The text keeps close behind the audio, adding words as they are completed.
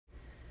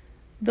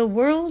The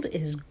world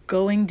is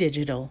going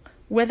digital,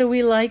 whether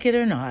we like it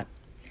or not.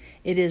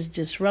 It is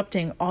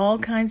disrupting all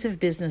kinds of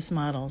business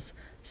models,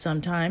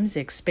 sometimes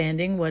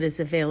expanding what is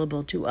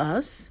available to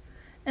us,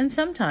 and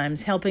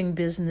sometimes helping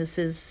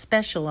businesses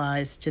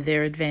specialize to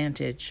their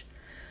advantage.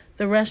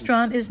 The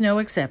restaurant is no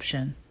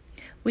exception.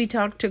 We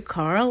talked to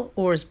Carl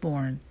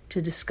Orsborn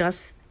to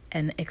discuss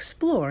and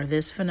explore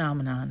this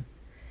phenomenon.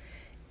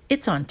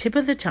 It's on tip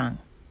of the tongue.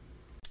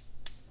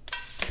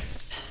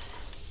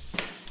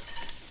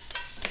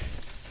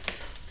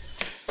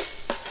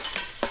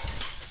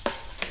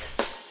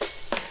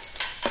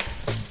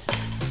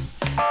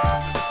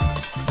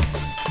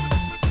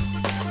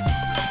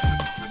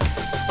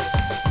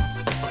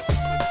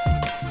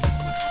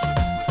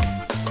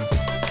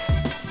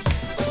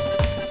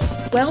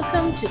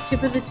 Welcome to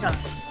Tip of the Tongue,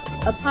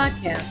 a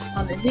podcast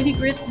on the Nitty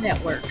Grits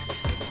Network,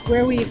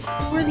 where we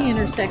explore the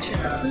intersection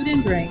of food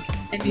and drink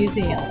and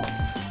museums.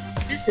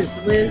 This is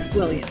Liz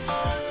Williams.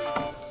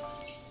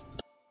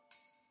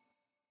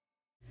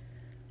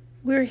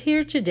 We're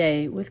here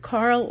today with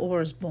Carl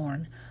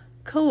Orsborn,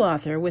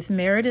 co-author with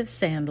Meredith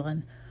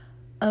Sandlin,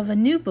 of a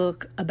new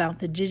book about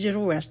the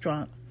digital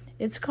restaurant.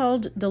 It's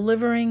called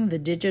Delivering the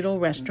Digital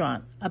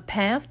Restaurant, A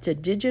Path to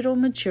Digital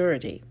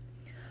Maturity.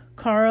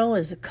 Carl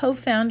is a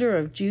co-founder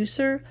of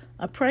Juicer,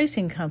 a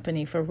pricing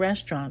company for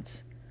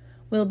restaurants.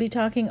 We'll be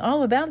talking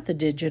all about the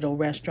digital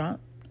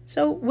restaurant.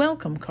 So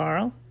welcome,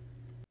 Carl.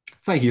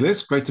 Thank you,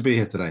 Liz. Great to be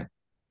here today.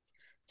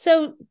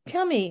 So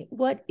tell me,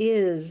 what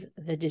is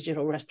the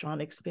digital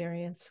restaurant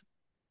experience?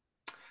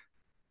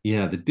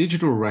 Yeah, the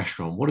digital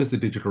restaurant. What is the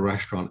digital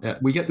restaurant?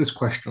 We get this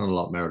question a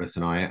lot, Meredith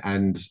and I,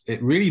 and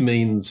it really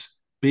means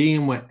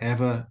being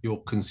wherever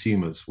your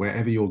consumers,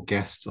 wherever your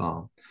guests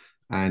are.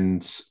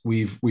 And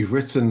we've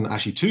written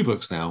actually two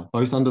books now,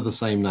 both under the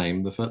same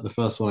name. The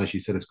first one, as you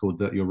said, is called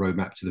Your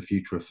Roadmap to the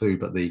Future of Food.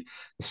 But the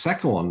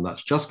second one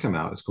that's just come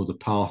out is called The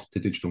Path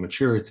to Digital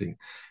Maturity.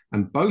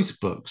 And both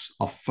books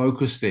are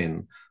focused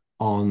in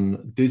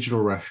on digital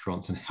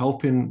restaurants and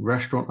helping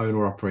restaurant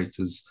owner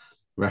operators,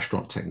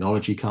 restaurant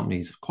technology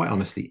companies, quite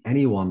honestly,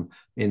 anyone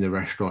in the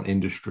restaurant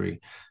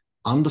industry,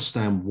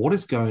 understand what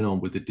is going on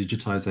with the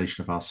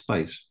digitization of our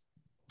space.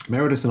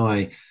 Meredith and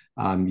I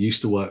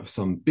used to work for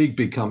some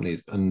big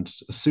companies. And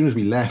as soon as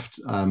we left,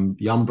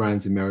 Yum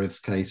Brands in Meredith's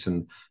case,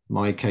 and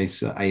my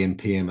case,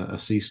 AMPM, a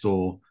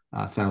C-store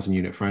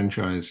 1,000-unit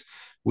franchise,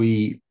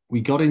 we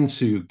got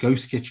into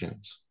ghost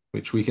kitchens,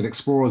 which we can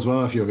explore as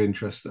well if you're of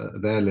interest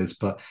there, Liz.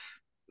 But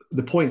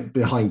the point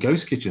behind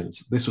ghost kitchens,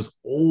 this was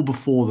all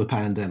before the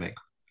pandemic.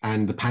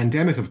 And the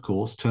pandemic, of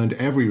course, turned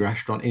every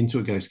restaurant into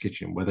a ghost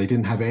kitchen where they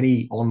didn't have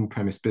any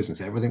on-premise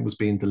business. Everything was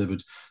being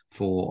delivered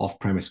for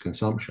off-premise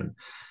consumption.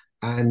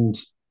 And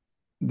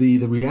the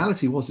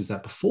reality is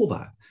that before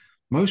that,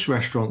 most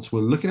restaurants were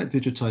looking at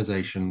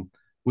digitization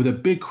with a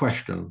big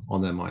question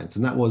on their minds.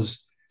 And that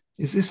was,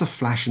 is this a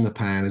flash in the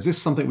pan? Is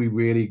this something we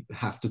really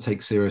have to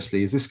take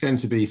seriously? Is this going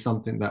to be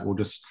something that will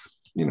just,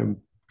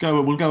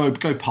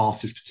 go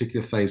past this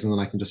particular phase and then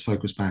I can just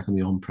focus back on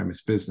the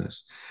on-premise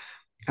business?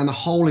 And the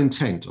whole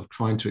intent of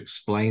trying to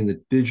explain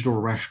the digital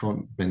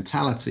restaurant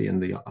mentality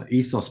and the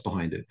ethos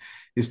behind it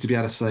is to be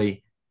able to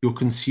say, your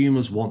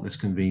consumers want this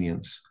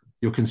convenience.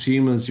 Your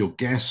consumers, your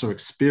guests are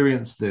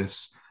experience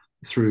this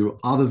through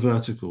other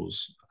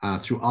verticals,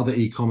 through other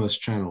e-commerce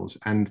channels.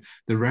 And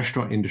the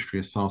restaurant industry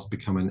is fast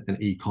becoming an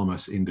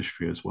e-commerce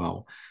industry as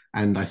well.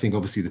 And I think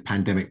obviously the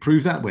pandemic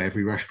proved that, where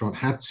every restaurant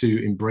had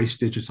to embrace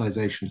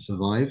digitization to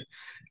survive.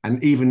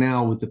 And even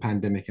now with the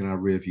pandemic in our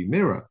rearview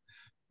mirror,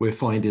 we're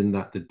finding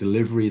that the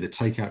delivery, the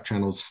takeout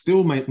channels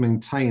still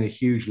maintain a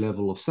huge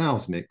level of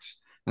sales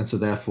mix. And so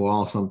therefore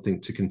are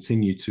something to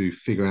continue to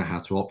figure out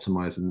how to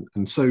optimize.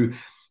 And so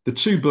the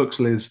two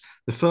books, Liz,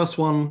 the first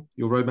one,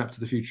 Your Roadmap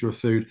to the Future of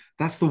Food,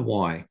 that's the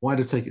why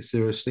to take it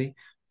seriously.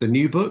 The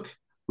new book,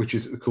 which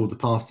is called The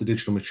Path to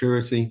Digital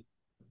Maturity,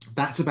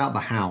 that's about the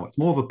how. It's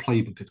more of a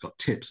playbook. It's got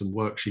tips and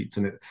worksheets,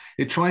 and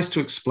it tries to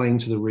explain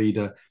to the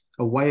reader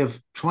a way of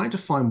trying to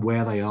find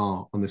where they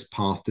are on this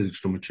path to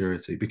digital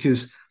maturity.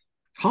 Because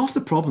half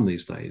the problem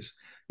these days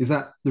is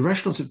that the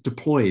restaurants have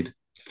deployed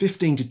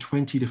 15 to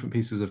 20 different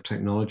pieces of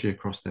technology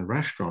across their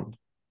restaurant.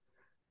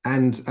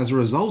 And as a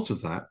result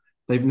of that,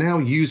 they've now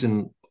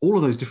using all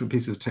of those different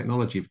pieces of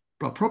technology,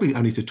 but probably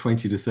only to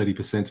 20 to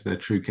 30% of their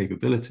true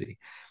capability.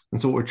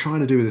 And so what we're trying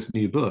to do with this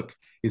new book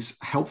is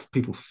help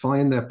people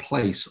find their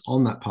place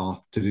on that path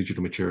to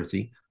digital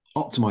maturity,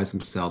 optimize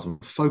themselves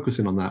and focus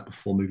in on that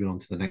before moving on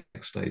to the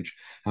next stage.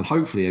 And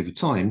hopefully over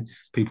time,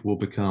 people will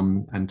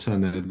become and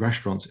turn their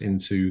restaurants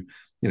into,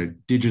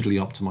 digitally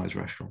optimized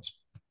restaurants.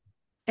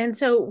 And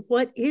so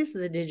what is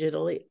the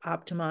digitally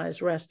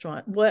optimized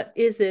restaurant? What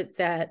is it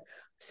that,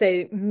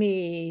 say,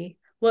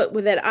 what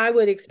that I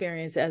would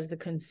experience as the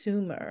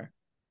consumer?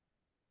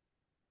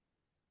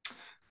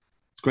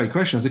 It's a great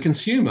question. As a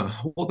consumer,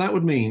 what that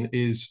would mean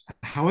is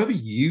however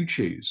you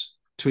choose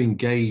to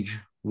engage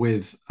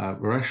with a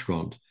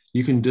restaurant,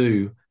 you can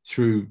do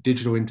through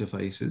digital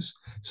interfaces.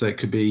 So it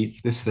could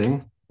be this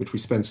thing, which we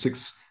spend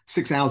six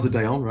hours a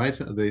day on, right?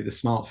 The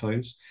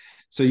smartphones.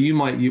 So you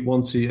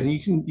want to,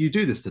 and you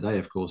do this today,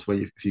 of course, where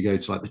if you go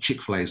to like the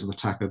Chick-fil-A's or the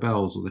Taco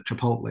Bells or the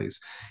Chipotle's,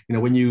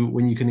 when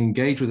you can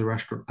engage with a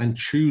restaurant and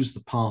choose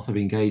the path of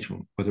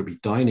engagement, whether it be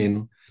dine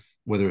in,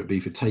 whether it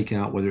be for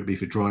takeout, whether it be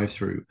for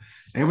drive-through,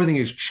 everything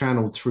is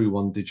channeled through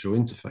one digital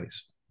interface.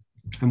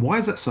 And why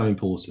is that so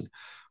important?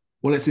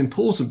 Well, it's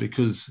important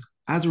because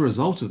as a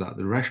result of that,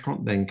 the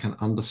restaurant then can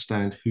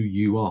understand who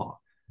you are,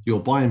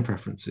 your buying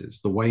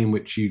preferences, the way in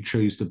which you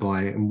choose to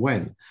buy and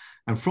when.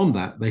 And from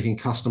that, they can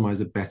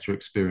customize a better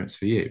experience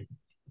for you.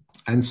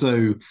 And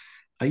so,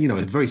 a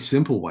very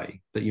simple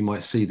way that you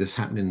might see this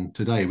happening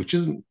today, which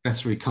isn't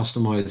necessarily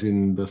customized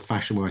in the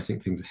fashion where I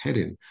think things are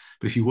heading.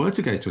 But if you were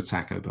to go to a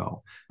Taco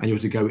Bell and you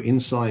were to go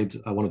inside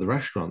one of the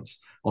restaurants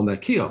on their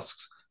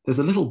kiosks, there's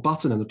a little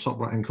button in the top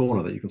right hand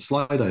corner that you can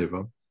slide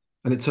over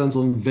and it turns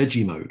on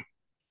veggie mode.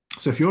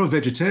 So if you're a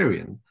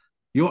vegetarian,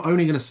 you're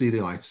only going to see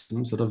the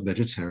items that are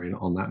vegetarian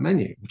on that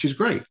menu, which is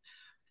great.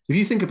 If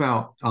you think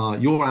about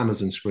your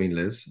Amazon screen,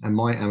 Liz, and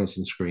my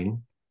Amazon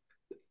screen,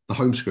 the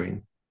home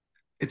screen,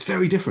 it's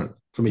very different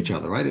from each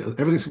other, right?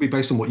 Everything's going to be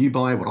based on what you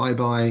buy, what I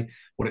buy,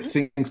 what it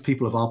thinks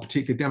people of our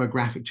particular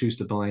demographic choose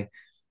to buy.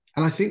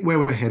 And I think where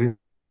we're heading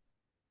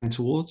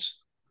towards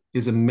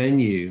is a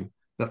menu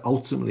that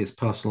ultimately is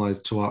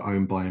personalized to our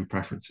own buying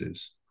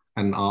preferences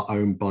and our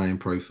own buying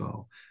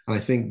profile. And I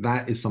think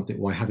that is something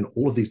why having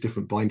all of these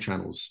different buying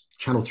channels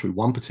channeled through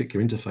one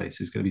particular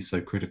interface is going to be so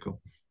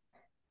critical.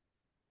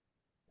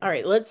 All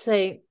right, let's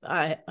say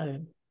I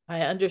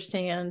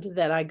understand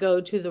that I go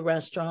to the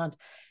restaurant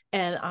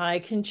and I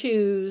can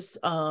choose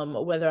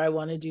whether I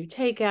want to do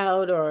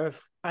takeout or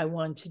if I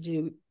want to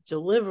do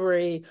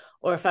delivery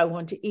or if I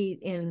want to eat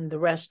in the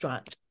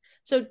restaurant.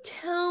 So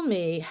tell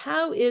me,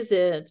 how is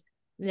it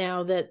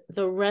now that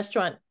the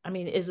restaurant,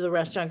 is the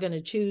restaurant going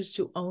to choose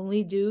to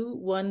only do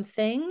one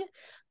thing?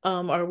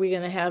 Are we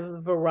going to have a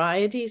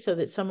variety so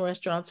that some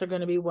restaurants are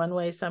going to be one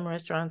way, some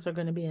restaurants are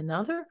going to be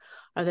another?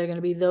 Are there going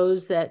to be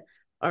those that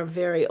are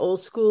very old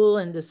school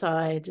and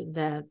decide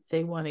that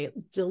they want to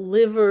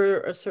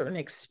deliver a certain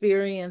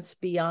experience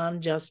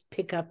beyond just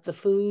pick up the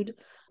food?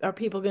 Are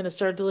people going to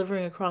start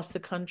delivering across the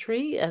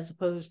country as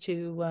opposed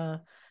to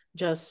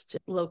just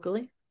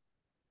locally?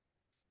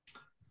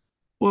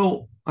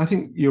 Well, I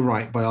think you're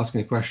right by asking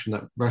a question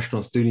that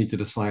restaurants do need to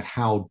decide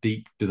how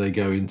deep do they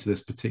go into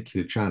this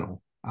particular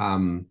channel.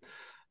 And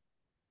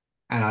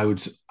I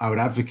would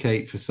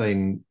advocate for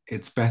saying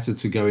it's better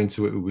to go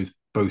into it with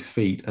both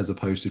feet as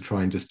opposed to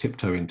try and just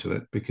tiptoe into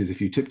it. Because if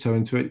you tiptoe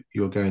into it,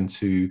 you're going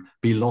to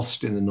be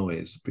lost in the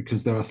noise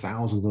because there are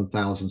thousands and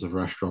thousands of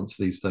restaurants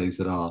these days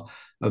that are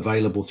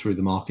available through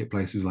the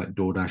marketplaces like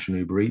DoorDash and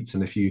Uber Eats.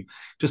 And if you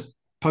just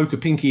poke a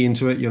pinky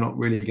into it, you're not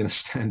really going to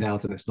stand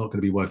out and it's not going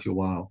to be worth your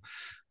while.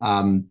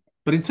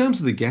 But in terms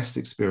of the guest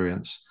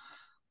experience,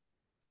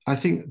 I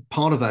think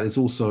part of that is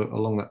also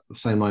along that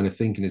same line of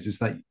thinking is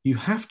that you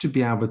have to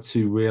be able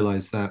to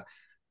realize that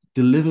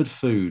delivered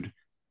food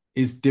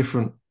is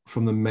different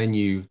from the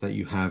menu that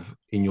you have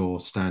in your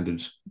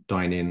standard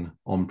dine-in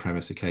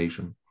on-premise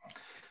occasion.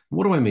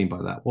 What do I mean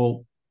by that?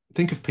 Well,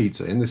 think of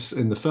pizza. In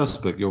the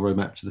first book, Your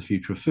Roadmap to the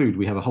Future of Food,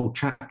 we have a whole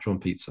chapter on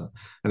pizza,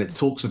 and it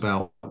talks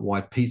about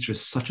why pizza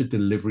is such a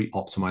delivery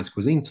optimized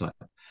cuisine type.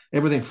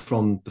 Everything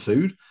from the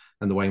food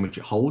and the way in which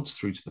it holds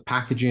through to the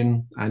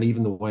packaging and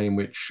even the way in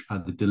which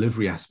the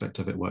delivery aspect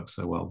of it works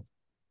so well.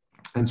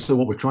 And so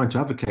what we're trying to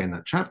advocate in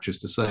that chapter is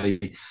to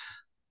say,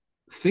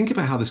 think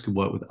about how this could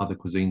work with other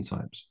cuisine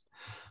types.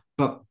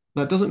 But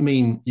that doesn't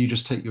mean you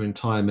just take your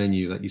entire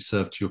menu that you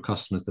serve to your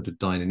customers that are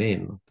dining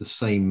in, the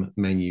same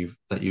menu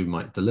that you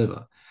might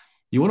deliver.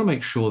 You want to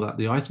make sure that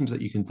the items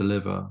that you can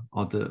deliver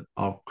are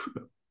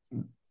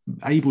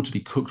able to be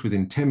cooked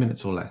within 10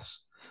 minutes or less,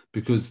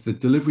 because the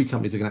delivery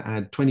companies are going to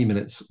add 20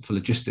 minutes for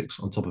logistics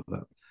on top of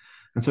that.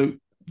 And so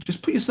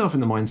just put yourself in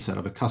the mindset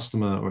of a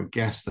customer or a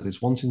guest that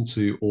is wanting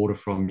to order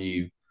from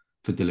you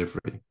for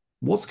delivery.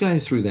 What's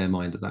going through their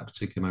mind at that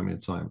particular moment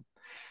in time?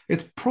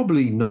 It's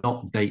probably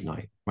not date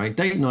night, right?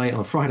 Date night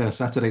on a Friday or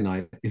Saturday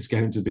night is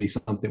going to be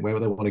something where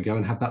they want to go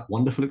and have that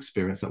wonderful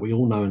experience that we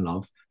all know and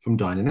love from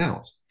dining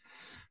out.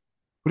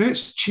 But if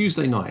it's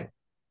Tuesday night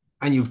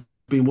and you've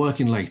been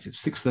working late,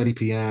 it's 6:30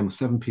 p.m.,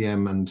 7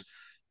 p.m., and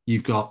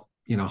you've got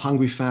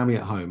hungry family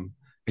at home,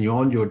 and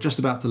you're just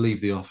about to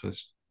leave the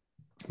office.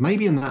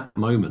 Maybe in that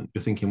moment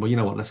you're thinking, well, you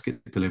know what? Let's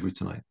get delivery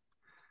tonight.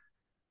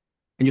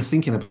 And you're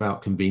thinking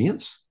about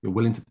convenience. You're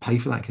willing to pay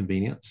for that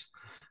convenience,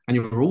 and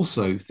you're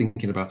also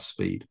thinking about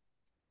speed.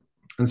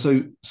 And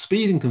so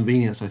speed and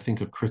convenience, I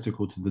think, are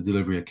critical to the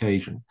delivery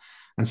occasion.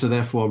 And so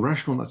therefore, a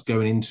restaurant that's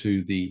going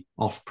into the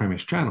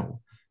off-premise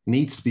channel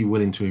needs to be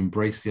willing to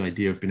embrace the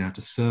idea of being able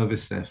to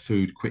service their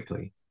food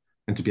quickly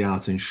and to be able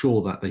to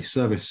ensure that they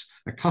service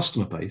a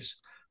customer base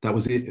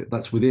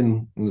that's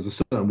within, and there's a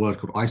certain word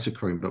called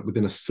isochrone, but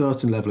within a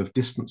certain level of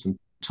distance and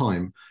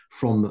time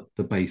from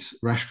the base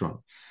restaurant.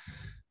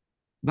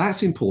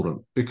 That's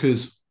important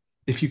because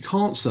if you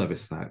can't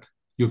service that,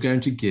 you're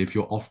going to give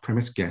your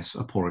off-premise guests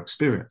a poor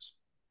experience.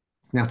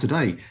 Now,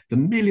 today, the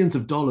millions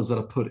of dollars that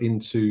are put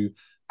into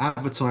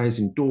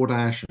advertising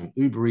DoorDash and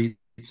Uber Eats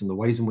and the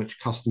ways in which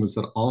customers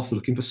that are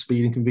looking for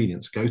speed and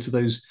convenience go to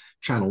those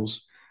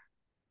channels,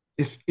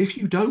 if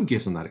you don't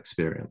give them that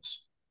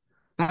experience,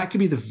 that could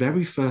be the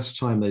very first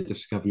time they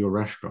discover your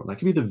restaurant. That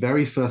could be the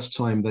very first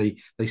time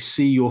they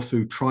see your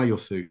food, try your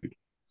food.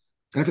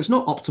 And if it's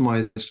not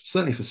optimized,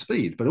 certainly for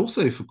speed, but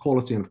also for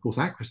quality and of course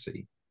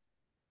accuracy,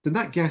 then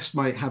that guest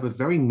might have a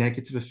very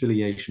negative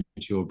affiliation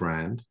to your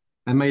brand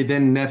and may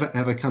then never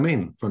ever come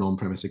in for an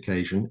on-premise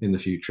occasion in the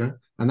future.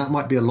 And that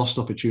might be a lost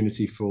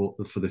opportunity for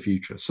the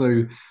future.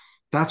 So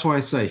that's why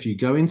I say if you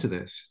go into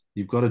this,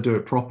 you've got to do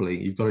it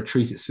properly. You've got to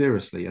treat it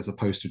seriously as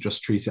opposed to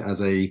just treat it as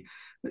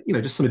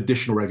just some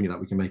additional revenue that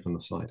we can make on the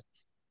side.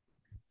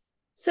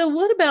 So,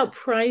 what about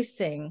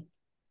pricing?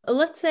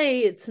 Let's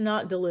say it's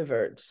not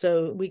delivered,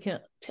 so we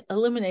can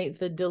eliminate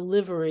the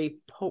delivery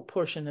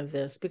portion of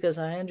this because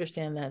I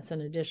understand that's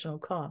an additional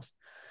cost.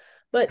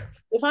 But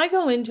if I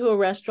go into a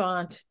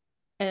restaurant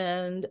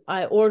and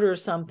I order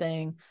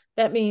something,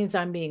 that means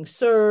I'm being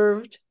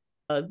served.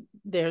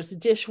 There's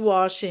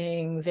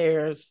dishwashing,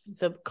 there's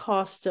the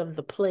cost of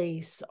the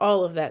place,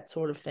 all of that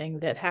sort of thing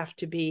that have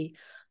to be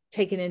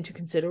taken into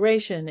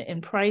consideration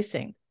in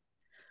pricing.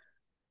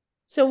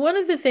 So one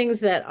of the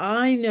things that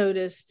I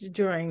noticed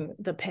during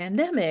the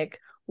pandemic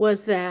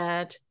was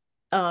that,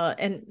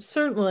 and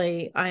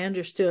certainly I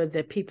understood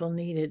that people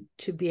needed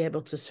to be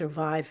able to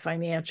survive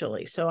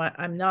financially. So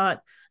I'm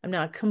not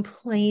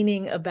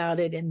complaining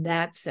about it in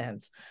that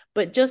sense,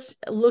 but just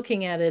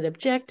looking at it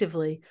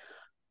objectively,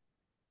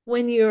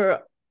 when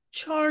you're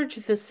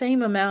charged the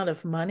same amount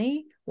of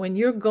money, when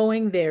you're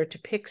going there to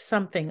pick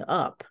something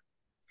up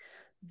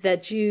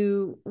that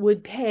you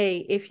would pay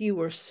if you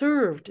were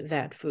served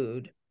that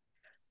food,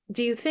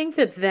 do you think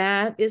that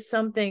that is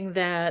something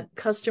that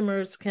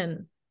customers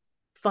can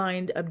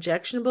find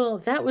objectionable?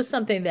 That was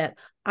something that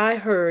I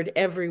heard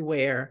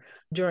everywhere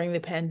during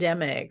the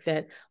pandemic,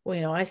 that,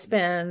 I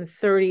spend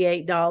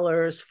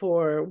 $38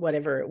 for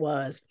whatever it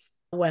was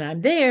when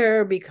I'm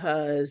there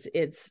because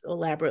it's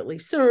elaborately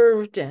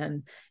served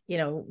and,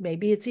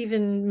 maybe it's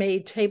even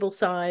made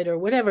tableside or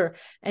whatever.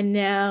 And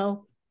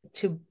now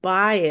to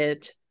buy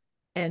it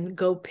and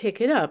go pick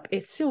it up,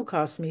 it still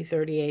costs me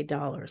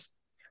 $38.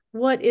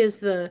 Is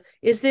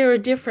there a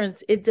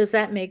difference? Does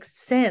that make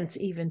sense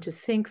even to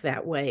think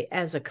that way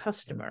as a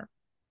customer?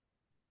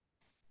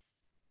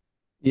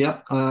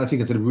 Yeah, I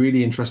think it's a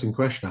really interesting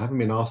question. I haven't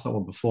been asked that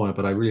one before,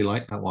 but I really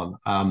like that one.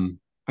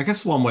 I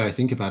guess one way I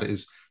think about it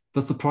is,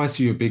 does the price of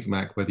your Big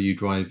Mac, whether you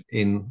drive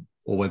in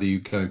or whether you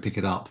go and pick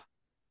it up,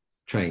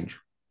 change?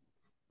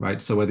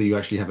 Right. So whether you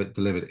actually have it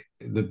delivered,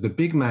 the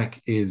Big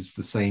Mac is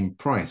the same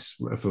price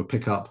for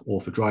pickup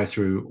or for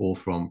drive-through or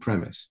from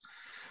premise.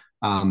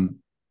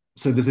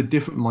 So there's a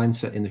different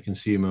mindset in the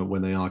consumer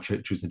when they are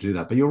choosing to do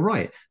that. But you're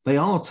right, they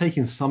are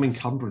taking some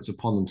encumbrance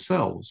upon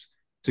themselves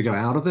to go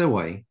out of their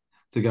way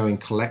to go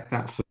and collect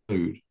that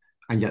food,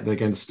 and yet they're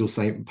going to still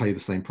pay the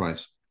same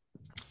price.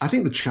 I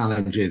think the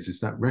challenge is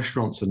that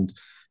restaurants and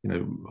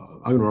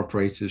owner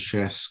operators,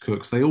 chefs,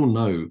 cooks, they all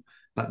know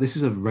that this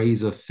is a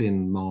razor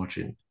thin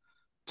margin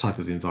type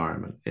of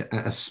environment,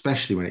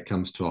 especially when it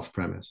comes to off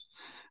premise.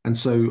 And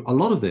so a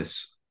lot of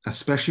this,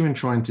 especially when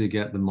trying to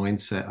get the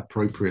mindset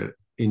appropriate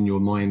in your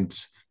mind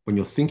when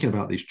you're thinking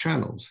about these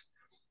channels,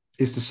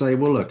 is to say,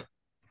 well, look,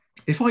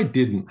 if I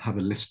didn't have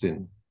a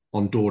listing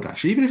on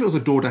DoorDash, even if it was a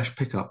DoorDash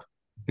pickup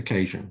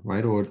occasion,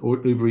 right, or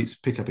Uber Eats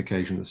pickup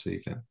occasion this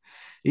evening,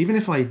 even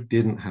if I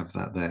didn't have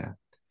that there,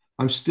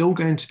 I'm still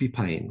going to be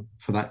paying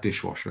for that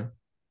dishwasher.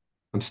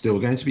 I'm still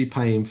going to be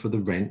paying for the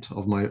rent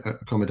of my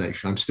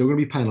accommodation. I'm still going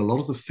to be paying a lot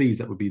of the fees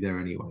that would be there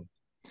anyway.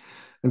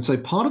 And so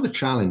part of the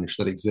challenge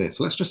that exists,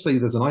 let's just say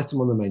there's an item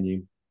on the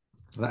menu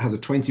that has a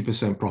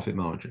 20% profit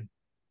margin.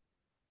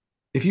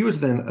 If you were to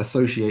then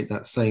associate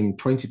that same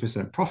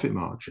 20% profit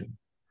margin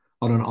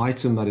on an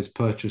item that is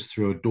purchased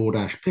through a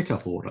DoorDash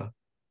pickup order,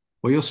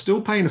 well, you're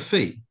still paying a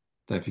fee,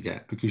 don't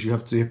forget, because you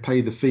have to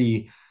pay the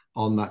fee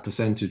on that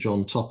percentage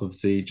on top of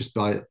just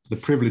by the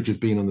privilege of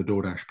being on the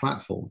DoorDash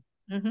platform.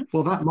 Mm-hmm.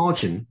 Well, that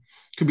margin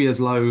could be as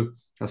low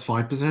as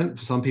 5%.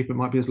 For some people, it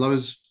might be as low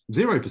as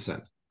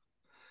 0%,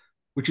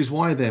 which is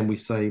why then we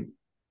say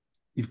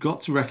you've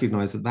got to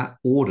recognize that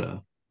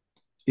order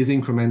is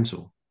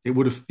incremental.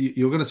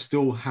 You're going to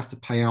still have to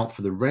pay out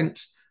for the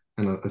rent,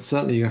 and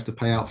certainly you have to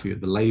pay out for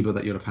the labor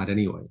that you'd have had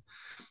anyway.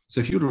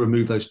 So if you were to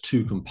remove those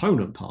two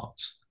component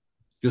parts,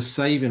 you're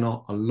saving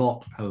a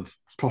lot of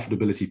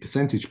profitability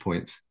percentage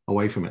points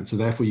away from it. So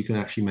therefore, you can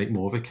actually make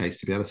more of a case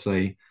to be able to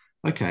say,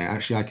 okay,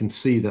 actually, I can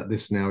see that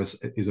this now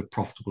is a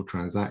profitable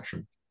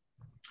transaction.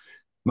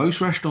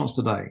 Most restaurants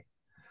today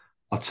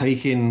are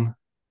taking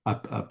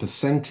a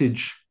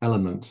percentage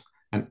element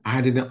and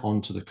adding it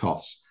onto the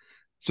cost.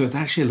 So it's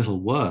actually a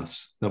little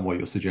worse than what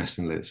you're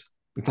suggesting, Liz.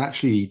 It's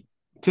actually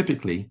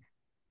typically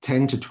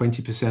 10 to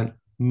 20%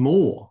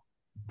 more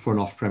for an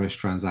off-premise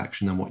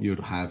transaction than what you'd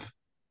have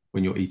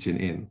when you're eating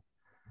in.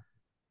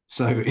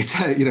 So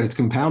it's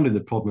compounding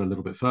the problem a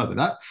little bit further.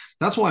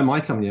 That's why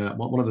my company,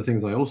 one of the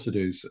things I also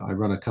do is I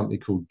run a company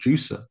called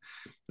Juicer,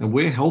 and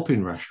we're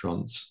helping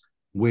restaurants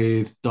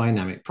with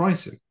dynamic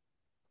pricing.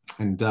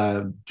 And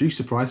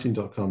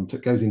juicerpricing.com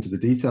goes into the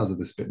details of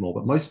this a bit more.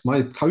 But most of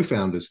my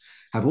co-founders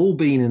have all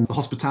been in the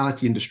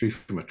hospitality industry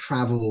from a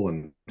travel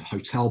and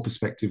hotel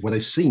perspective, where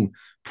they've seen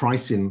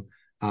pricing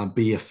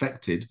be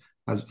affected,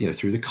 as you know,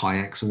 through the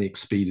kayaks and the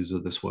Expedias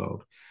of this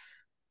world.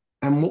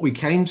 And what we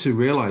came to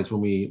realize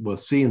when we were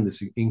seeing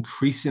this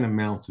increasing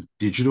amount of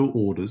digital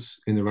orders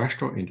in the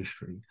restaurant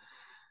industry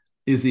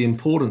is the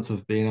importance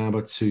of being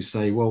able to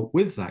say, well,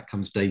 with that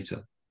comes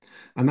data.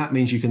 And that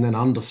means you can then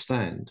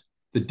understand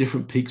the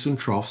different peaks and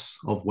troughs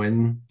of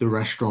when the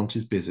restaurant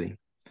is busy.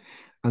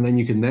 And then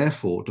you can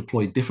therefore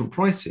deploy different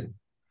pricing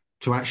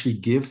to actually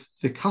give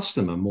the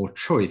customer more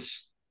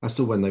choice as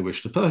to when they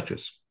wish to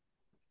purchase.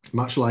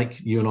 Much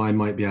like you and I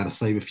might be able to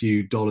save a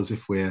few dollars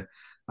if we're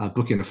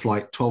booking a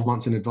flight 12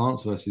 months in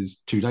advance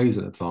versus 2 days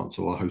in advance,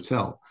 or a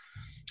hotel.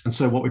 And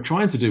so what we're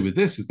trying to do with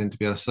this is then to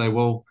be able to say,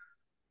 well,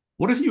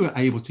 what if you were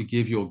able to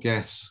give your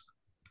guests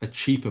a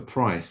cheaper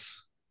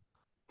price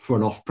for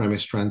an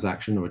off-premise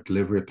transaction or a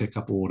delivery or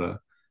pickup order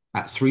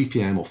at 3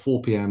 p.m. or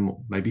 4 p.m.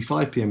 or maybe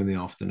 5 p.m. in the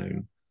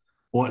afternoon,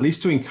 or at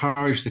least to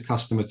encourage the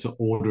customer to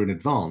order in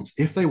advance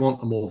if they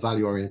want a more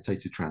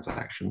value-orientated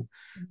transaction,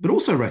 but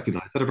also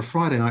recognize that at a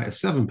Friday night at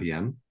 7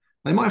 p.m.,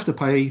 they might have to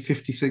pay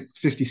 50,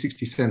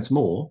 60 cents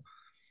more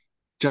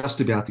just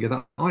to be able to get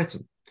that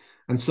item.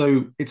 And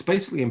so it's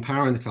basically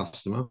empowering the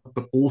customer,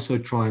 but also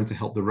trying to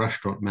help the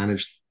restaurant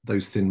manage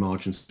those thin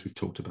margins we've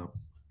talked about.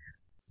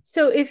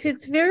 So if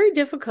it's very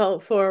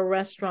difficult for a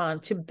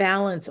restaurant to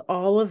balance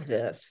all of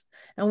this,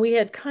 and we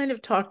had kind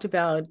of talked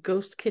about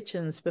ghost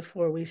kitchens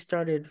before we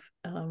started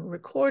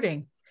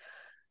recording,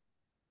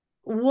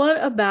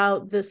 what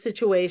about the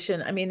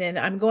situation? I mean, and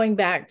I'm going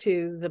back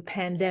to the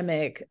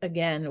pandemic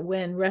again,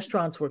 when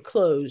restaurants were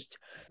closed.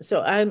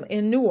 So I'm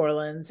in New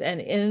Orleans, and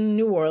in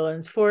New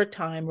Orleans, for a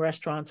time,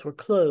 restaurants were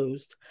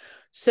closed.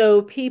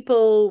 So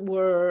people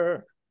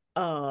were,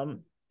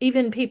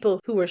 even people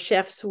who were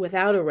chefs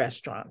without a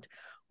restaurant,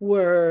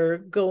 were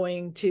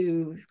going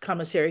to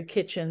commissary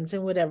kitchens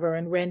and whatever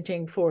and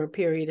renting for a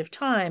period of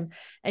time.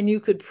 And you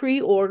could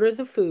pre-order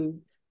the food.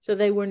 So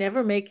they were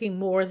never making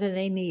more than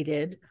they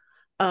needed.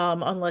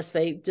 Unless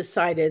they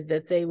decided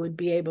that they would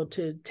be able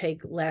to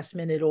take last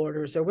minute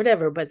orders or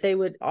whatever. But they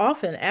would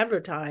often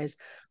advertise,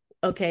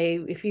 okay,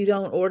 if you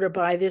don't order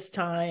by this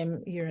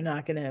time, you're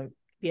not going to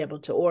be able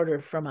to order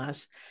from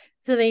us.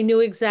 So they knew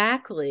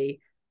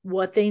exactly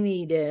what they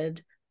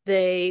needed.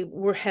 They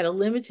had a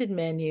limited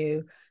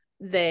menu.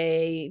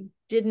 They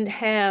didn't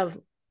have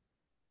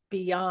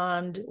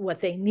beyond what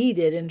they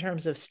needed in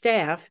terms of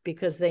staff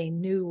because they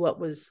knew what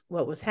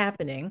was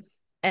happening,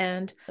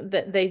 and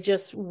that they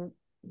just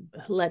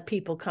let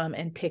people come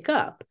and pick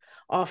up,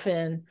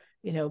 often,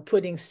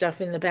 putting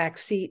stuff in the back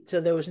seat so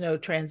there was no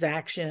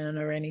transaction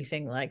or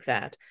anything like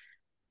that.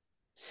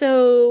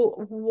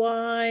 So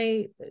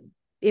why,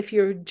 if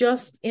you're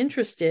just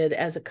interested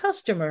as a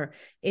customer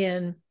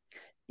in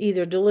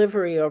either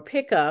delivery or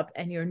pickup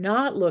and you're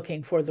not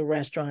looking for the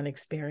restaurant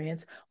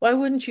experience, why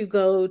wouldn't you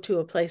go to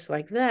a place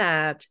like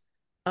that?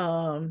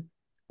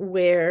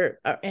 Where,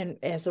 and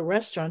as a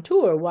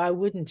restaurateur, why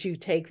wouldn't you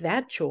take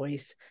that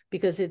choice?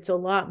 Because it's a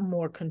lot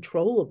more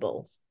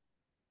controllable.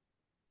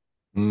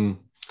 Mm.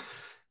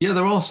 Yeah,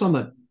 there are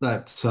some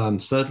that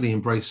certainly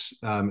embrace.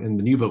 In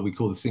the new book, we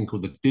call this thing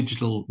called the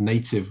digital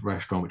native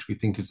restaurant, which we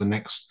think is the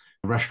next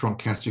restaurant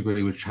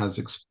category, which has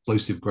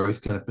explosive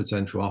growth kind of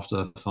potential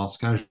after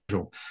fast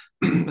casual.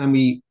 And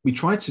we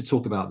try to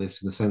talk about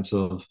this in the sense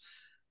of,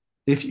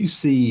 if you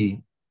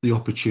see the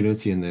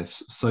opportunity in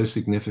this so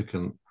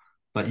significant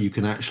that you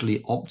can actually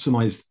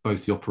optimize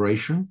both the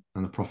operation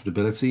and the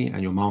profitability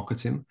and your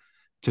marketing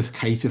to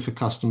cater for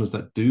customers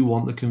that do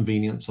want the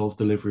convenience of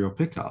delivery or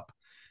pickup,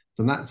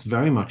 then that's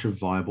very much a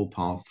viable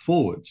path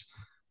forwards.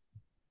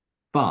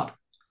 But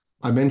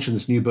I mentioned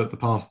this new book, The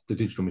Path to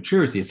Digital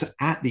Maturity. It's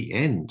at the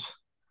end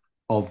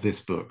of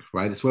this book,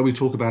 right? It's where we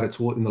talk about it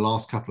in the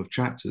last couple of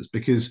chapters,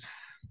 because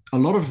a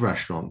lot of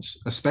restaurants,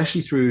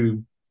 especially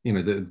through,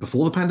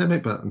 before the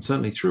pandemic, and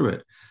certainly through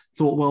it,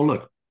 thought, well,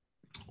 look,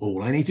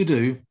 all I need to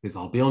do is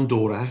I'll be on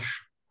DoorDash.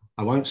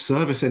 I won't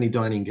service any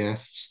dining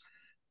guests.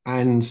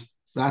 And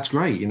that's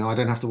great. I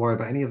don't have to worry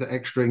about any of the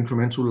extra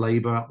incremental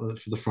labor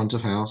for the front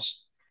of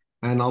house.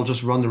 And I'll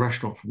just run the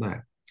restaurant from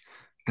there.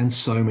 And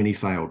so many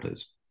failed,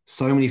 Liz.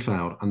 So many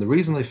failed. And the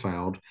reason they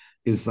failed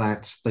is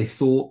that they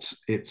thought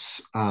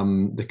it's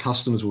the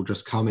customers will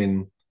just come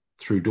in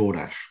through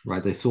DoorDash,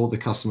 right? They thought the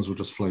customers will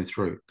just flow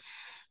through.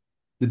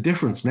 The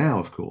difference now,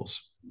 of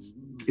course,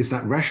 is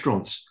that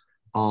restaurants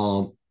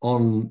are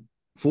on,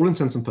 for all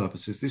intents and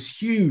purposes,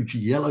 this huge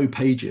yellow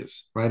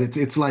pages, right?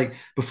 It's like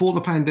before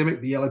the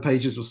pandemic, the yellow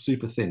pages were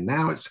super thin.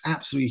 Now it's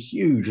absolutely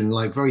huge and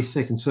like very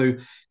thick. And so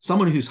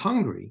someone who's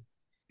hungry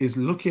is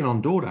looking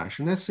on DoorDash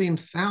and they're seeing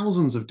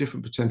thousands of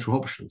different potential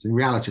options. In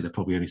reality, they've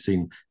probably only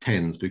seen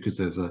tens because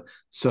there's a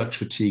search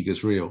fatigue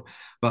is real.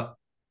 But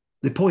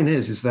the point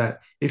is that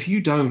if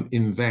you don't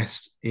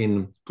invest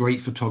in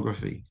great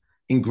photography,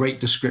 in great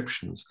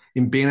descriptions,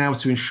 in being able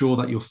to ensure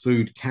that your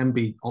food can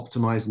be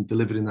optimized and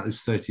delivered in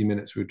those 30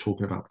 minutes we were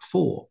talking about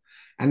before,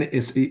 and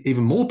it's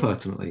even more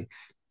pertinently,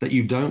 that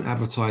you don't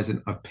advertise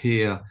and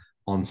appear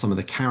on some of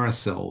the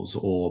carousels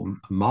or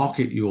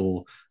market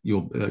your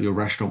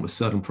restaurant with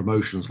certain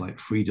promotions like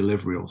free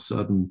delivery or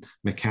certain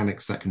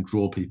mechanics that can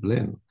draw people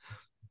in,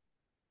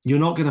 you're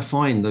not going to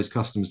find those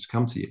customers to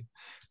come to you.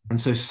 And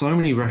so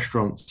many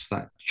restaurants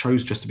that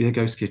chose just to be a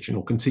ghost kitchen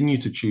or continue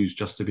to choose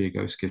just to be a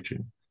ghost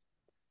kitchen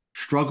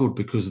struggled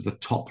because of the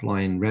top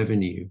line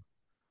revenue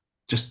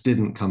just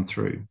didn't come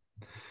through.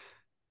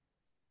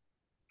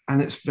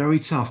 And it's very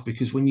tough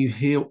because when you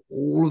hear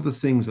all of the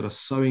things that are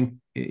so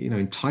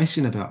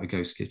enticing about a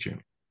ghost kitchen,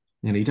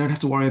 you don't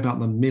have to worry about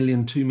the $1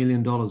 million, $2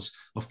 million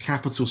of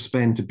capital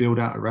spend to build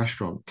out a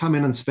restaurant. Come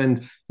in and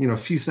spend a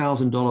few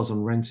 $1,000s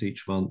on rent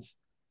each month,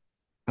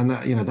 and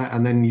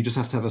and then you just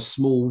have to have a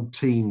small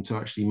team to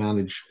actually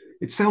manage.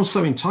 It sounds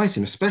so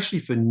enticing, especially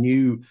for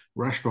new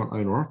restaurant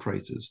owner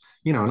operators.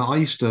 And I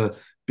used to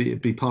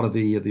be part of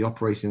the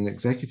operating and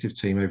executive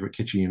team over at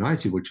Kitchen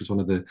United, which is one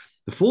of the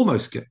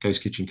foremost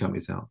ghost kitchen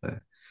companies out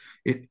there.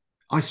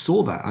 I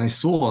saw that. I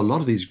saw a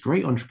lot of these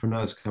great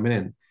entrepreneurs coming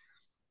in,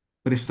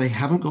 but if they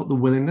haven't got the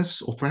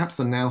willingness, or perhaps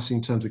the nous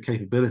in terms of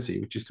capability,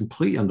 which is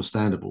completely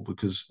understandable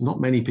because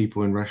not many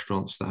people in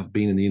restaurants that have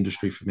been in the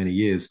industry for many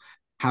years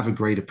have a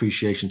great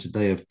appreciation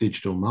today of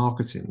digital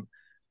marketing,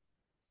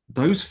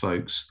 those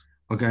folks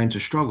are going to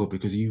struggle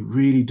because you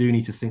really do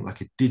need to think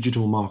like a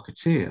digital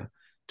marketeer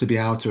to be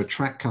able to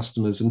attract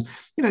customers. And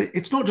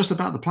it's not just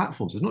about the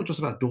platforms. It's not just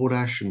about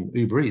DoorDash and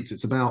Uber Eats.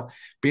 It's about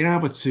being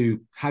able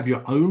to have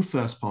your own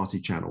first party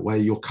channel where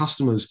your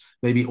customers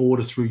maybe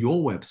order through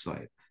your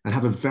website and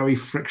have a very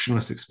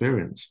frictionless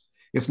experience.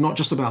 It's not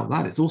just about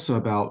that. It's also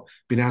about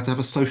being able to have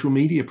a social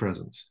media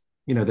presence.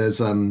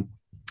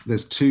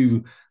 There's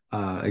two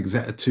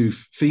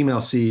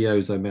female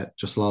CEOs I met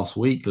just last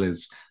week,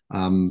 Liz.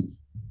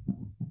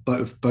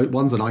 Both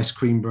one's an ice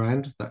cream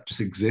brand that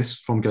just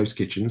exists from ghost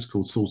kitchens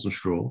called Salt and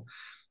Straw,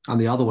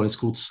 and the other one is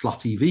called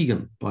Slutty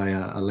Vegan by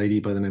a lady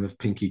by the name of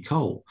Pinky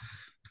Cole.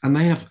 And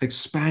they have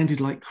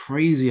expanded like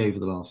crazy over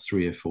the last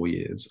 3 or 4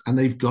 years, and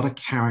they've got a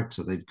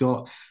character, they've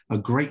got a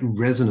great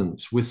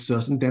resonance with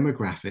certain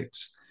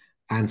demographics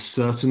and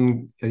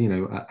certain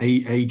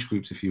age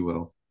groups, if you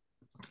will,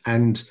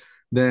 and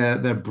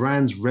their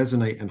brands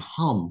resonate and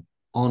hum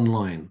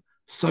online,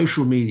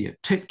 social media,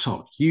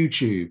 TikTok,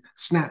 YouTube,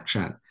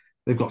 Snapchat.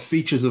 They've got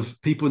features of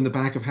people in the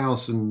back of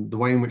house and the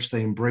way in which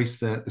they embrace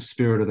the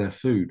spirit of their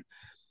food.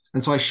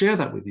 And so I share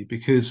that with you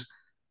because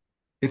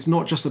it's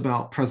not just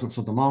about presence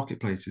of the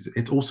marketplaces.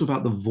 It's also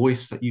about the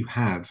voice that you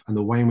have and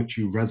the way in which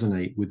you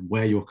resonate with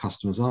where your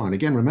customers are. And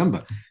again,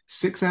 remember,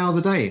 6 hours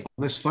a day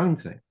on this phone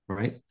thing,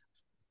 right?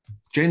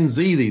 Gen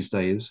Z these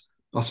days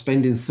are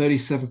spending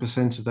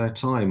 37% of their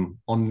time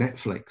on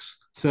Netflix,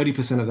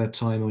 30% of their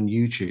time on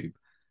YouTube.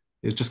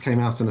 It just came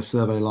out in a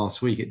survey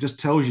last week. It just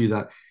tells you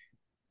that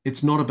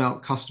it's not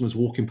about customers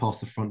walking past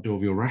the front door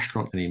of your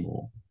restaurant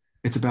anymore.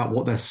 It's about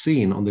what they're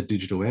seeing on the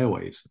digital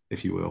airwaves,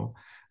 if you will.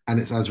 And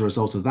it's as a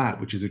result of that,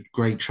 which is a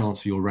great chance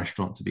for your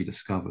restaurant to be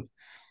discovered.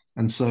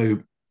 And so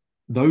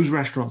those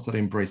restaurants that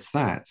embrace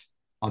that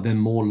are then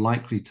more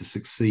likely to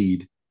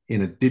succeed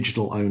in a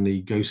digital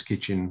only ghost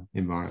kitchen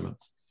environment.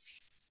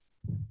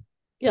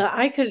 Yeah,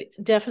 I could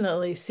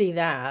definitely see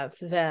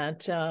that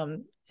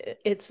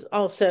it's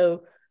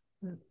also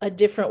a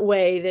different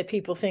way that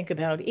people think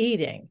about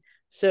eating.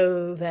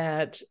 So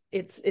that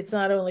it's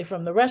not only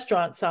from the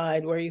restaurant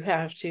side where you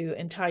have to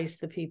entice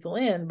the people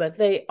in, but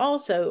they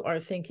also are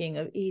thinking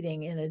of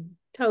eating in a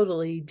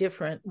totally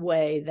different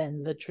way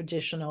than the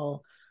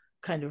traditional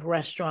kind of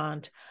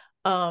restaurant.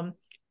 I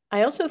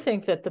also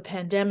think that the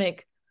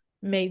pandemic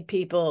made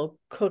people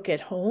cook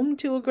at home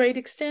to a great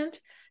extent.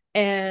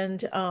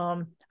 And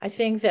I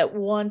think that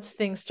once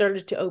things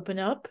started to open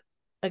up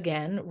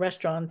again,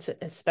 restaurants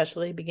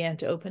especially began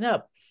to open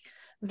up,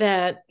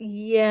 that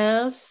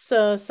yes,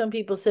 some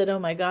people said, oh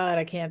my God,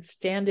 I can't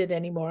stand it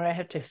anymore. I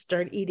have to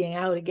start eating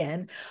out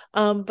again.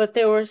 But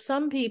there were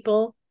some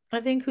people,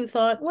 I think, who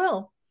thought,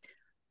 well,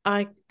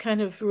 I kind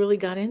of really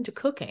got into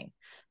cooking.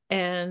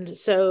 And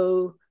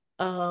so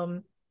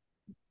do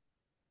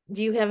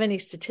you have any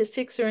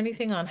statistics or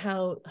anything on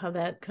how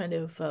that kind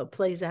of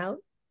plays out?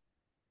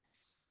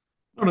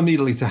 Not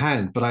immediately to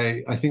hand, but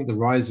I think the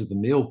rise of the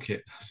meal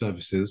kit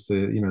services,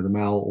 the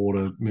mail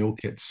order meal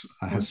kits,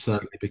 has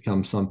certainly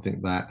become something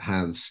that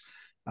has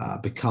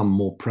become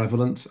more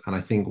prevalent. And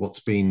I think what's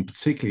been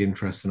particularly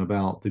interesting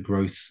about the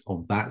growth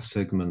of that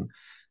segment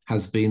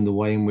has been the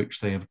way in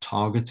which they have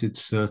targeted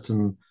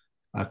certain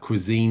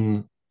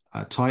cuisine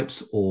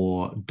types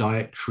or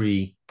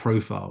dietary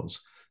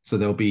profiles. So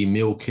there'll be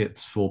meal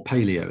kits for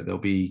paleo, there'll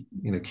be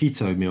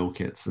keto meal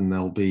kits, and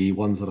there'll be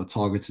ones that are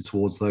targeted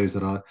towards those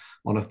that are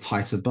on a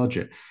tighter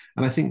budget.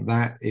 And I think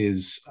that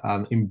is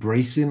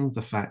embracing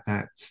the fact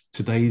that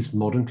today's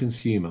modern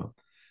consumer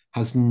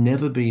has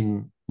never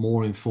been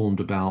more informed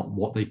about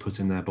what they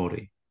put in their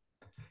body.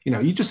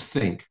 You just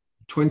think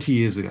 20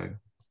 years ago,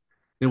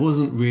 there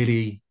wasn't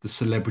really the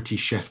celebrity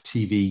chef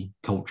TV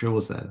culture,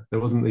 was there? There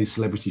wasn't these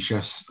celebrity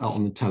chefs out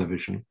on the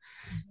television.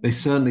 They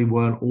certainly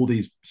weren't all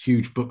these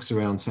huge books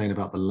around saying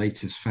about the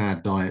latest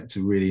fad diet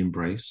to really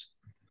embrace.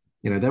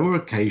 There were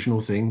occasional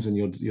things, and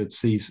you'd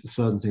see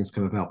certain things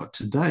come about. But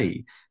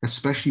today,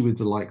 especially with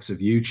the likes of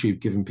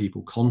YouTube giving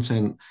people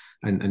content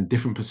and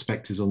different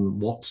perspectives on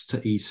what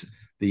to eat,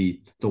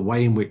 the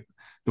way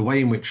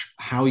in which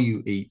how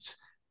you eat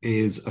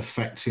is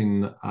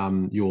affecting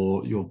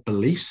your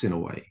beliefs in a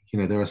way.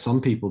 There are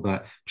some people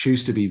that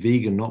choose to be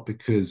vegan not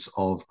because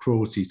of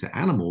cruelty to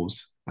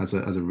animals as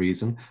a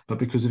reason, but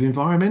because of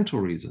environmental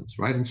reasons,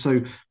 right? And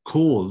so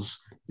cause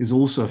is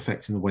also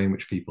affecting the way in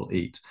which people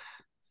eat.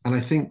 And I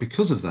think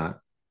because of that,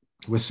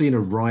 we're seeing a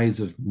rise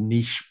of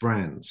niche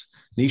brands.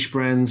 Niche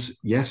brands,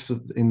 yes,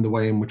 in the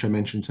way in which I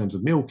mentioned in terms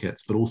of meal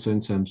kits, but also in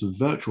terms of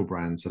virtual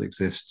brands that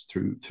exist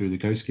through the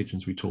ghost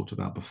kitchens we talked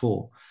about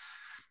before.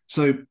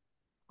 So,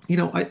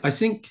 I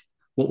think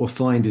what we'll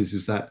find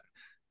is that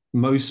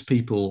most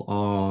people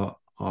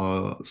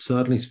are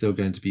certainly still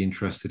going to be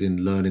interested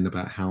in learning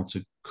about how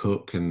to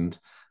cook, and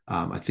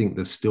I think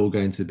there's still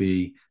going to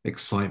be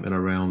excitement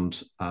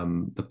around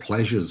the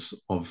pleasures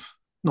of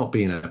not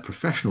being a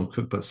professional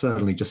cook, but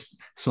certainly just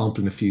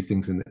sampling a few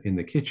things in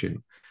the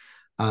kitchen.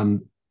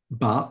 Um,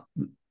 but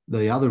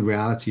the other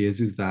reality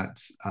is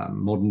that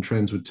modern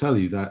trends would tell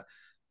you that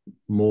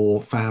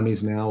more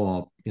families now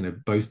are,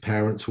 both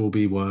parents will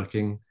be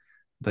working.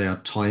 They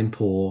are time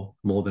poor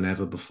more than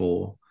ever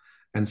before.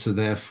 And so,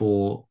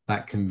 therefore,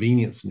 that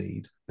convenience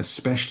need,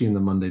 especially in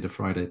the Monday to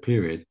Friday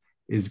period,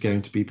 is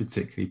going to be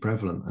particularly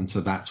prevalent. And so,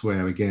 that's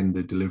where, again,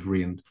 the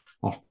delivery and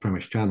off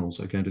premise channels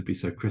are going to be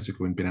so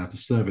critical in being able to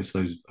service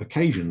those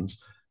occasions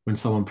when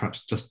someone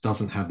perhaps just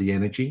doesn't have the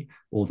energy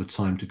or the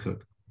time to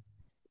cook.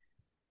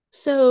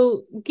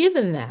 So,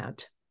 given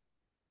that,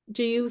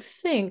 do you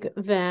think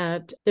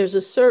that there's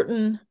a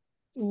certain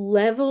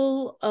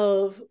level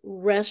of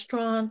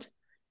restaurant,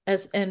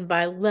 and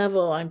by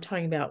level I'm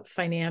talking about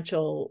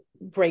financial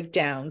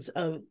breakdowns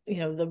of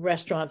the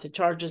restaurant that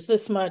charges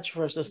this much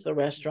versus the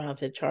restaurant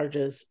that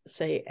charges,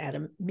 say, at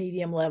a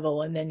medium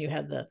level, and then you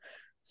have the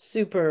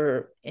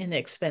super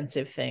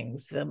inexpensive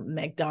things, the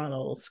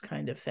McDonald's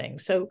kind of thing.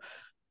 So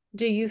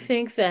do you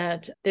think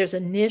that there's a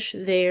niche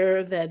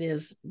there that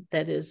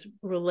is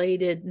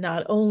related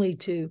not only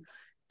to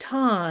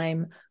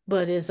time,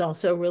 but is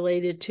also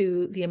related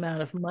to the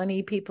amount of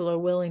money people are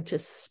willing to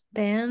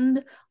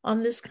spend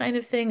on this kind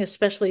of thing,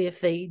 especially if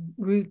they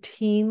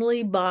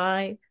routinely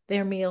buy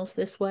their meals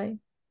this way,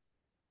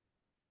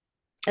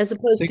 as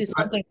opposed to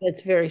something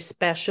that's very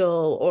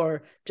special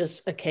or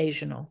just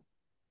occasional?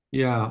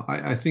 Yeah,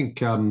 I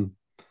think I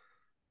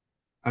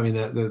mean,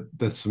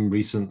 there's some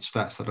recent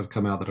stats that have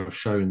come out that have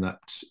shown that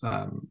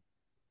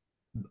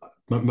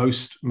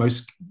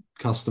most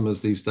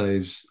customers these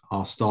days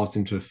are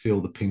starting to feel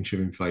the pinch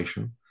of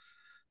inflation,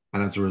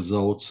 and as a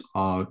result,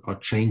 are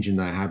changing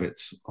their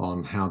habits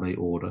on how they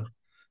order.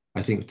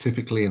 I think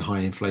typically in high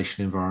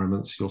inflation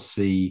environments, you'll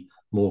see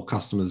more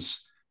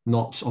customers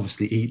not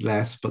obviously eat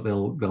less, but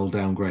they'll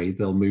downgrade.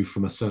 They'll move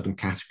from a certain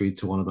category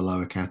to one of the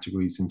lower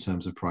categories in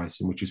terms of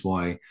pricing, which is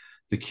why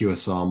the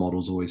QSR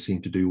models always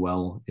seem to do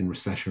well in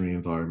recessionary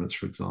environments,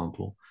 for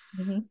example.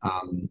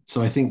 Mm-hmm.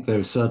 So I think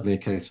there's certainly a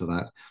case for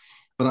that.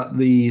 But at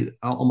the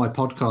on my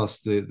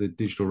podcast, the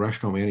digital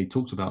restaurant, we only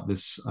talked about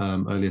this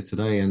earlier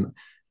today, and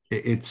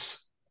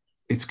it's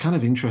kind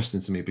of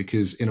interesting to me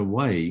because in a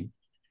way,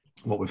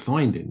 what we're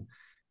finding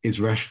is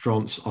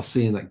restaurants are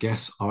seeing that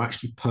guests are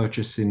actually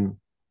purchasing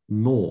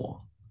more.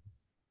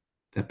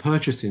 They're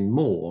purchasing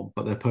more,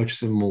 but they're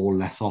purchasing more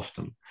less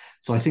often.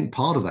 So I think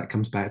part of that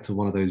comes back to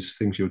one of those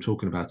things you were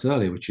talking about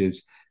earlier, which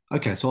is,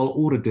 okay, so I'll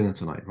order dinner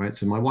tonight, right?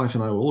 So my wife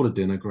and I will order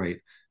dinner, great.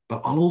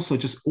 But I'll also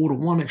just order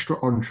one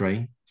extra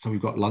entree, so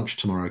we've got lunch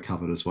tomorrow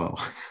covered as well.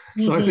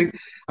 So I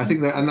Mm-hmm.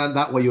 think that, and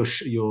that way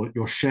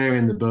you're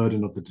sharing the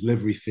burden of the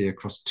delivery fee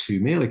across two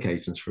meal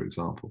occasions, for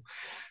example.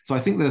 So I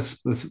think there's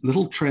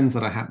little trends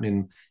that are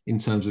happening in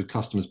terms of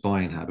customers'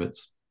 buying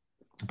habits.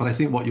 But I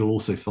think what you'll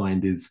also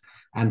find is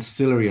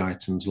ancillary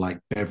items like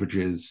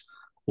beverages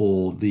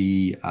or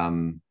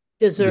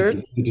Dessert.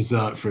 the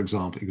dessert, for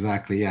example.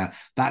 Exactly, yeah.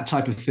 That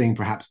type of thing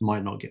perhaps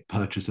might not get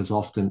purchased as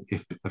often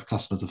if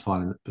customers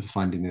are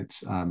finding it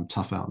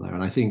tough out there.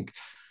 And I think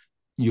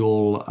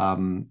you'll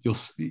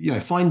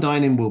fine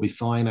dining will be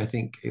fine. I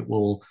think it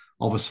will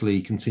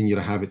obviously continue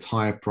to have its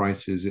higher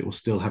prices. It will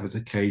still have its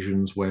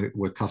occasions where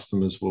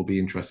customers will be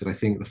interested. I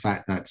think the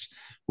fact that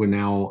we're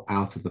now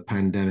out of the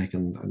pandemic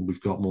and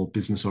we've got more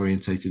business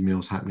orientated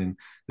meals happening,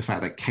 the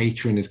fact that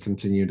catering is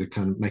continuing to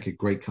kind of make a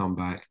great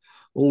comeback,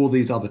 all of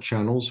these other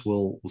channels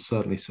will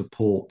certainly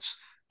support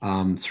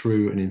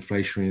through an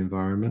inflationary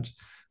environment.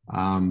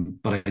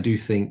 But I do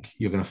think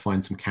you're going to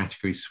find some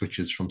category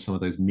switches from some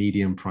of those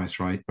medium price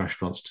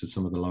restaurants to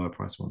some of the lower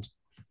price ones.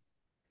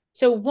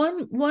 So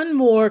one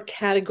more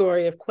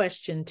category of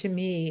question to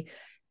me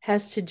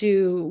has to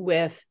do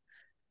with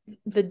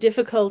the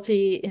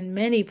difficulty in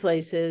many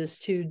places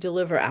to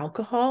deliver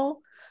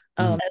alcohol.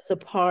 Mm. as a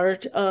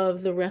part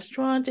of the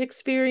restaurant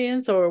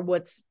experience, or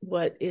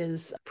what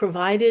is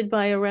provided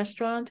by a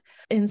restaurant.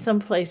 In some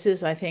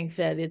places, I think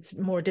that it's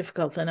more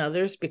difficult than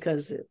others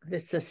because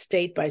it's a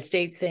state by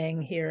state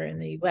thing here in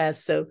the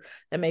US. So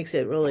that makes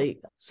it really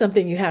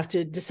something you have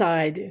to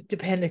decide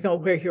depending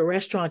on where your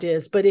restaurant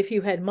is. But if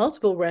you had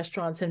multiple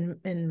restaurants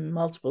in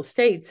multiple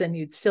states, then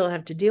you'd still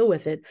have to deal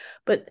with it.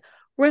 But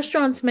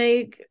restaurants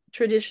make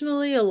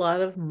traditionally a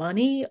lot of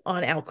money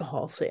on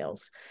alcohol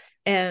sales.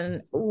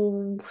 And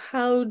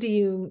how do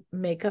you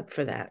make up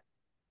for that?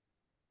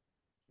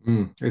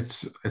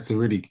 It's a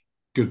really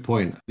good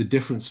point. The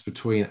difference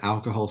between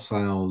alcohol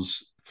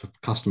sales for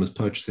customers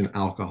purchasing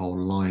alcohol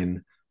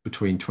online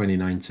between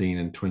 2019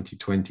 and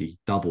 2020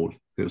 doubled.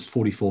 It was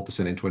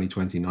 44% in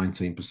 2020,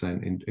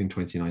 19% in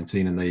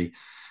 2019. And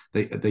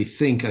they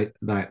think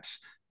that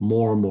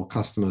more and more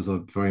customers are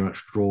very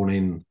much drawn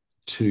in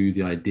to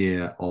the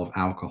idea of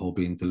alcohol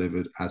being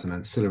delivered as an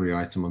ancillary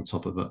item on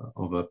top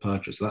of a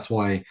purchase. So that's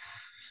why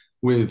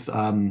with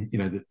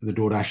the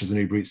DoorDashers and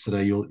Uber Eats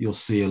today, you'll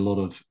see a lot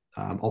of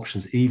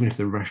options, even if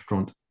the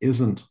restaurant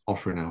isn't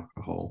offering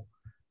alcohol,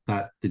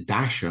 that the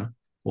dasher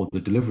or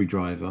the delivery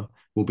driver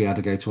will be able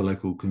to go to a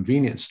local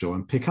convenience store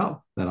and pick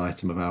up that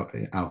item of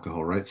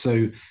alcohol, right?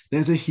 So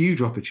there's a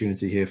huge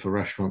opportunity here for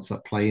restaurants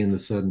that play in the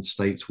certain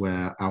states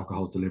where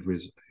alcohol delivery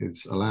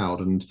is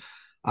allowed. And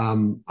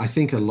I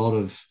think a lot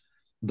of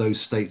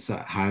those states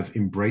that have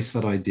embraced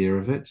that idea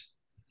of it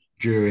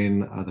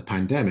during the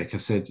pandemic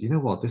have said, you know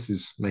what, this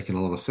is making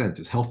a lot of sense.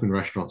 It's helping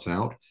restaurants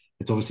out.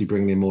 It's obviously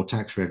bringing in more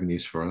tax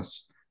revenues for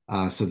us.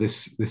 So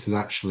this is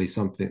actually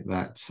something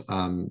that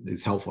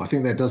is helpful. I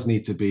think there does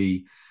need to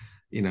be,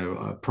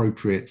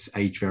 appropriate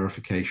age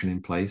verification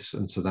in place,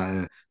 and so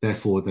that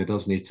therefore there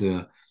does need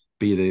to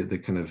be the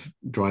kind of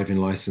driving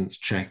license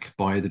check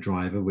by the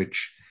driver,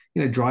 which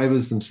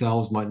drivers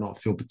themselves might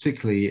not feel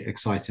particularly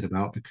excited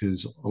about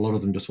because a lot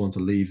of them just want to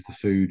leave the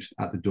food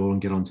at the door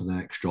and get on to the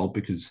next job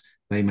because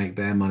they make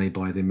their money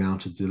by the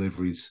amount of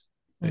deliveries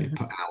per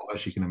hour,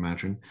 as you can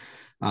imagine.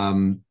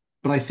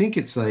 But I think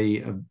it's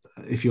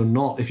if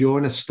you're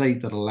in a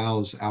state that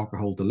allows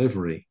alcohol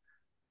delivery,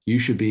 you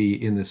should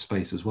be in this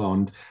space as well.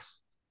 And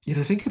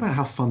think about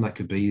how fun that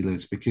could be,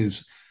 Liz,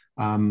 because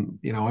I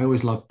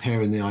always love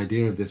pairing the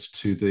idea of this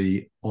to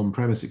the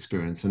on-premise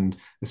experience, and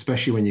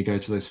especially when you go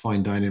to those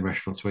fine dining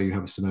restaurants where you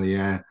have a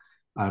sommelier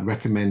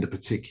recommend a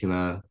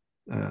particular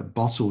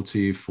bottle to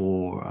you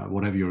for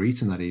whatever you're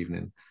eating that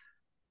evening.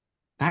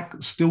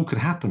 That still could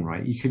happen,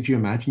 right? Could you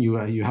imagine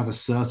you have a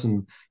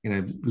certain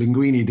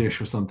linguine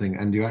dish or something,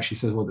 and you actually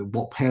says, well,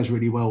 what pairs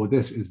really well with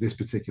this is this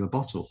particular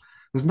bottle.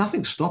 There's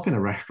nothing stopping a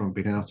restaurant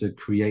being able to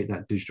create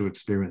that digital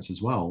experience as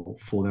well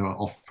for their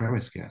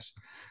off-premise guests.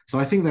 So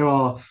I think there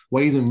are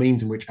ways and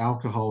means in which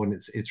alcohol and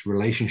its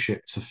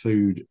relationship to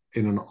food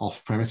in an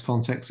off-premise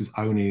context is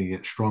only going to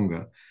get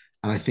stronger.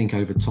 And I think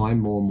over time,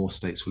 more and more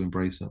states will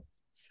embrace it.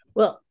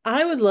 Well,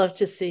 I would love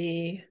to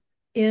see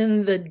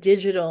in the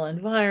digital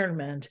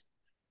environment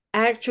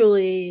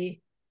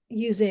actually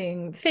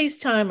using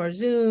FaceTime or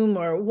Zoom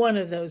or one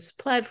of those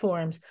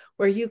platforms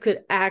where you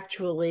could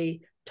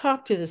actually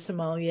talk to the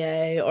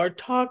sommelier or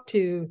talk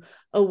to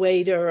a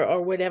waiter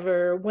or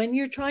whatever when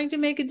you're trying to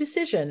make a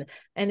decision.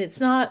 And it's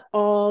not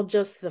all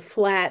just the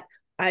flat,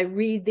 I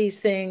read these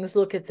things,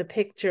 look at the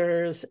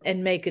pictures,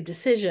 and make a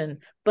decision,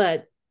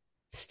 but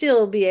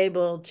still be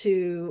able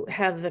to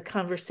have the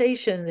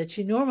conversation that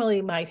you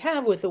normally might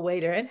have with a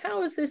waiter. And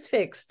how is this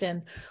fixed?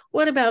 And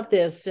what about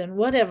this? And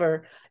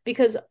whatever.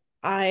 Because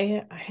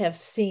I have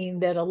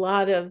seen that a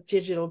lot of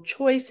digital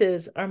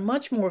choices are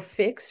much more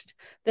fixed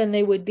than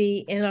they would be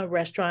in a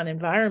restaurant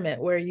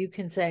environment where you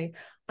can say,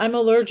 I'm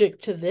allergic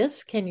to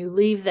this. Can you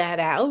leave that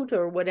out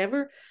or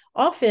whatever?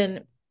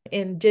 Often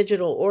in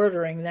digital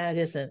ordering, that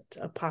isn't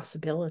a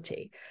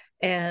possibility.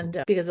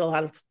 And because a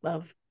lot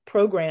of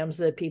programs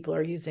that people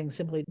are using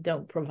simply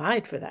don't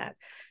provide for that.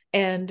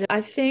 And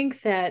I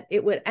think that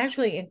it would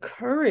actually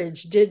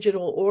encourage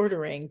digital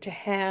ordering to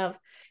have,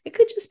 it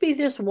could just be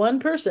this one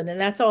person and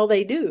that's all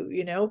they do,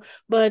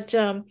 but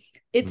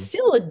it's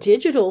still a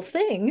digital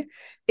thing.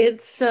 I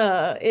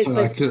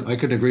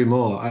could agree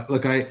more.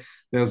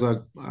 There was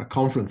a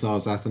conference I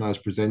was at and I was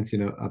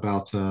presenting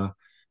about a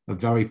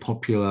very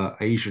popular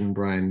Asian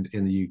brand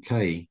in the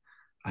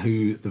UK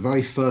who the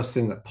very first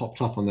thing that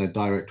popped up on their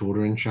direct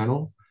ordering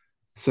channel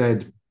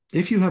said,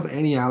 if you have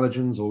any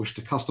allergens or wish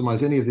to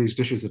customize any of these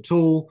dishes at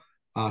all,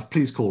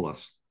 please call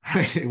us.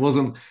 Right?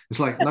 It's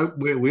like, no,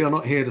 we are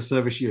not here to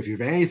service you if you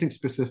have anything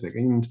specific.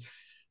 And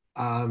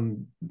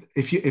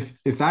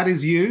if that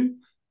is you,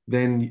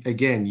 then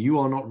again, you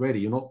are not ready.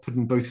 You're not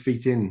putting both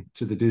feet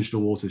into the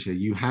digital waters here.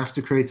 You have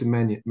to create a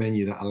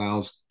menu that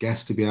allows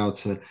guests to be able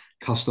to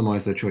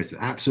customize their choices.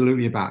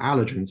 Absolutely about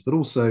allergens, but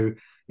also,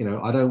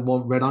 I don't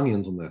want red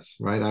onions on this,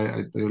 right?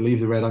 I leave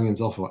the red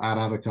onions off or add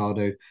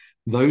avocado.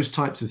 Those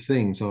types of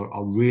things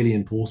are really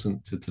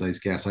important to today's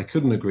guests. I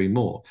couldn't agree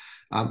more.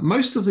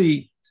 Most of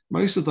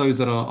those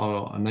that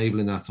are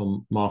enabling that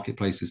on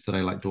marketplaces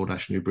today, like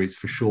DoorDash and Uber Eats,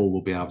 for sure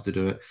will be able to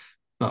do it.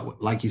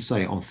 But like you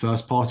say, on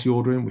first party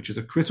ordering, which is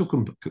a critical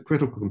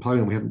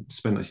component, we haven't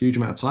spent a huge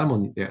amount of time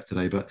on yet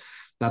today, but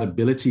that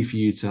ability for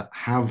you to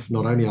have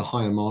not only a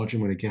higher margin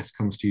when a guest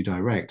comes to you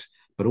direct,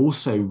 but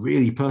also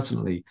really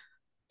pertinently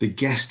the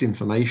guest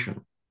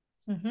information.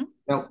 Mm-hmm.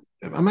 Now,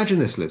 imagine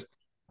this, Liz.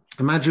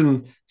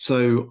 Imagine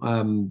so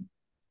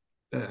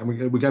and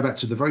we go back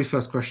to the very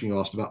first question you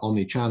asked about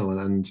omni-channel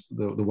and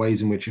the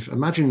ways in which, if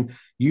imagine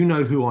you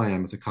know who I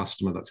am as a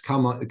customer that's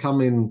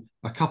come in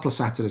a couple of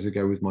Saturdays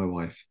ago with my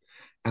wife,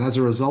 and as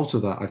a result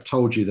of that, I've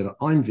told you that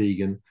I'm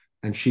vegan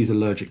and she's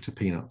allergic to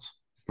peanuts,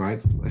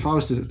 right? If I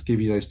was to give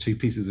you those two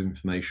pieces of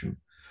information,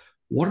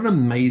 what an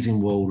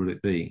amazing world would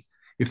it be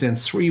if then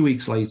 3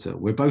 weeks later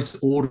we're both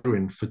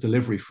ordering for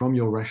delivery from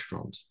your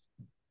restaurant,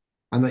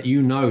 and that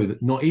you know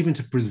that not even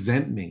to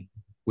present me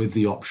with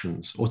the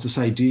options or to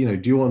say, do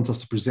you want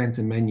us to present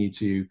a menu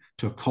to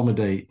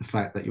accommodate the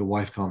fact that your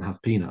wife can't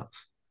have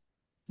peanuts?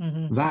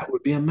 Mm-hmm. That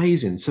would be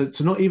amazing. So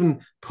to not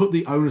even put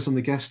the onus on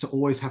the guest to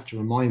always have to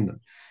remind them.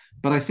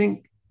 But I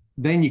think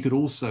then you could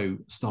also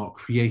start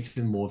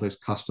creating more of those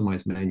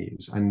customized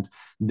menus. And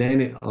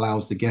then it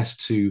allows the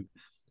guest to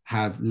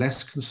have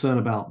less concern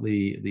about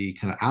the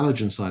kind of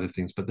allergen side of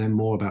things, but then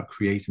more about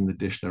creating the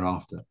dish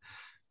thereafter.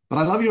 But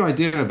I love your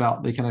idea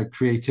about the kind of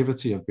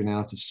creativity of being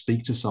able to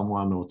speak to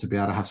someone or to be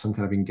able to have some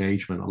kind of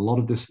engagement. A lot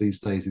of this these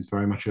days is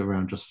very much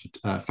around just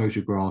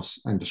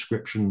photographs and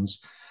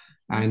descriptions.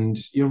 And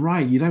you're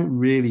right, you don't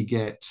really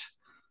get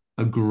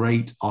a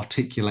great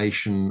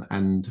articulation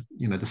and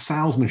the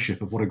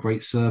salesmanship of what a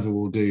great server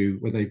will do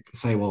when they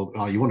say, well,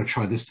 oh, you want to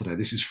try this today,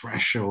 this is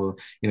fresh, or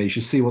you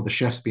should see what the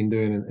chef's been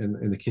doing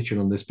in the kitchen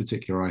on this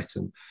particular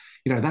item.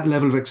 That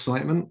level of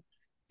excitement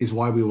is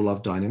why we all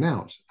love dining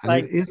out. And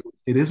Like,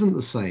 it isn't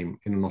the same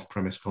in an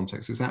off-premise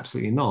context. It's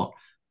absolutely not.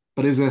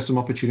 But is there some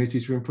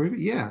opportunity to improve it?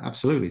 Yeah,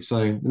 absolutely. So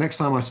the next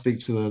time I speak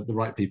to the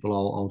right people,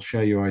 I'll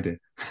share your idea.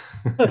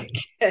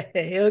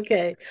 okay,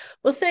 okay.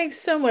 Well, thanks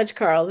so much,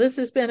 Carl. This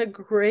has been a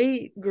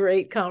great,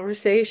 great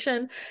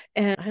conversation.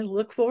 And I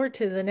look forward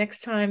to the next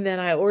time that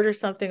I order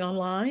something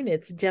online.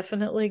 It's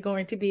definitely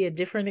going to be a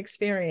different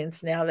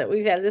experience now that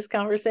we've had this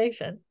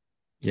conversation.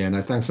 Yeah,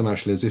 no, thanks so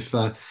much, Liz. If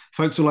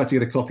folks would like to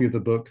get a copy of the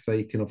book,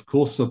 they can, of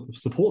course,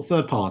 support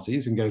third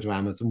parties and go to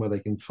Amazon where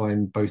they can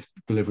find both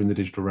Delivering the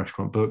Digital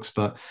Restaurant books.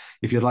 But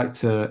if you'd like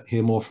to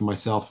hear more from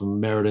myself and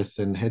Meredith,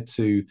 then head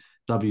to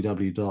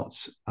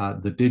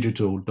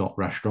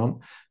www.thedigital.restaurant.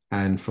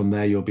 And from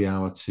there, you'll be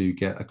able to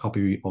get a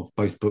copy of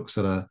both books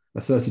at a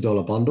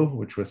 $30 bundle,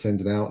 which we're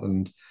sending out.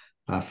 And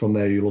from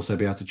there, you'll also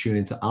be able to tune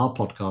into our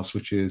podcast,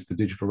 which is The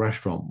Digital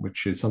Restaurant,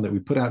 which is something we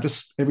put out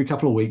just every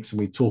couple of weeks.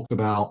 And we talk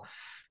about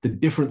the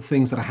different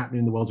things that are happening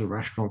in the world of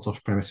restaurants,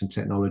 off-premise, and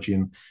technology,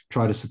 and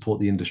try to support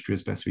the industry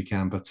as best we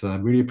can. But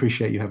really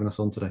appreciate you having us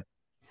on today.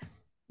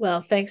 Well,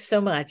 thanks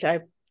so much.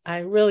 I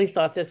really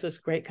thought this was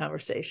a great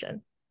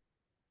conversation.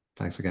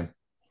 Thanks again.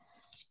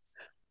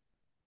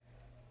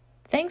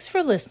 Thanks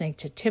for listening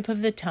to Tip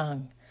of the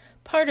Tongue,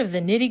 part of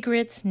the Nitty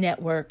Grits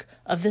network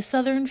of the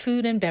Southern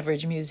Food and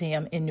Beverage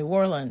Museum in New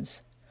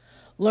Orleans.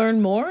 Learn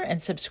more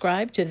and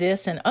subscribe to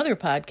this and other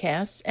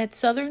podcasts at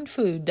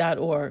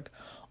southernfood.org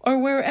or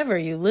wherever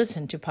you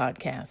listen to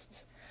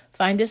podcasts.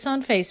 Find us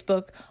on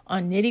Facebook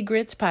on Nitty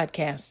Grits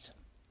Podcasts.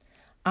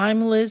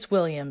 I'm Liz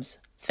Williams.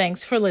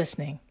 Thanks for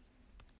listening.